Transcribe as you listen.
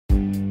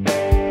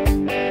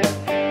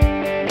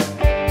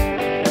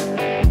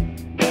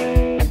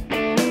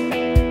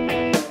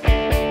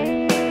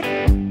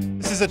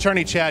is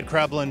Attorney Chad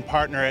Kreblin,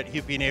 partner at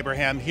Hupy and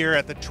Abraham, here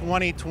at the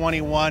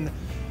 2021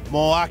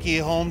 Milwaukee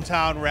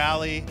Hometown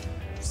Rally.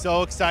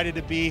 So excited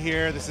to be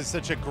here. This is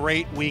such a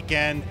great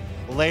weekend,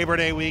 Labor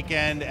Day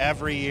weekend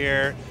every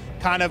year.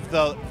 Kind of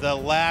the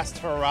last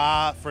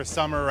hurrah for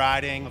summer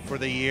riding for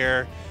the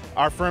year.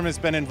 Our firm has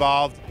been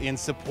involved in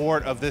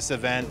support of this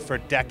event for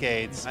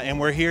decades, and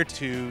we're here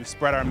to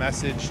spread our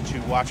message to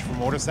watch for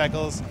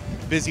motorcycles.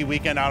 Busy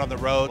weekend out on the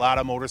road, a lot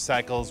of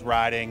motorcycles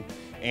riding,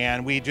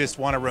 and we just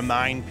want to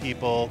remind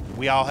people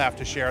we all have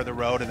to share the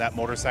road and that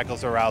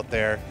motorcycles are out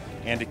there,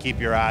 and to keep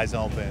your eyes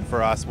open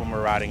for us when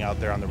we're riding out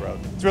there on the road.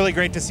 It's really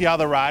great to see all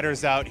the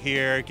riders out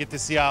here, get to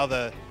see all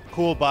the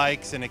cool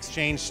bikes and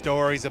exchange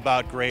stories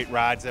about great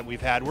rides that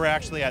we've had. We're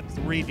actually at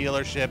 3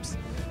 dealerships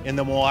in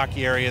the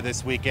Milwaukee area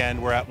this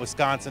weekend. We're at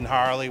Wisconsin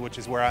Harley, which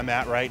is where I'm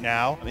at right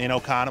now, in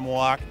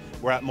Oconomowoc.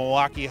 We're at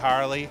Milwaukee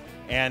Harley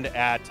and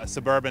at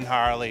Suburban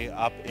Harley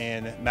up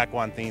in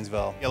Mequon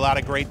Thiensville. A lot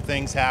of great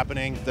things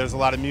happening. There's a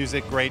lot of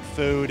music, great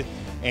food,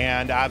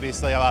 and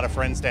obviously a lot of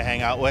friends to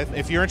hang out with.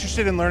 If you're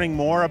interested in learning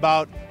more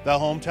about the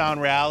Hometown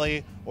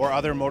Rally or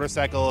other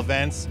motorcycle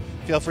events,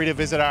 feel free to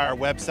visit our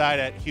website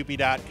at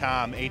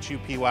hupy.com,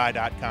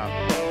 hupy.com.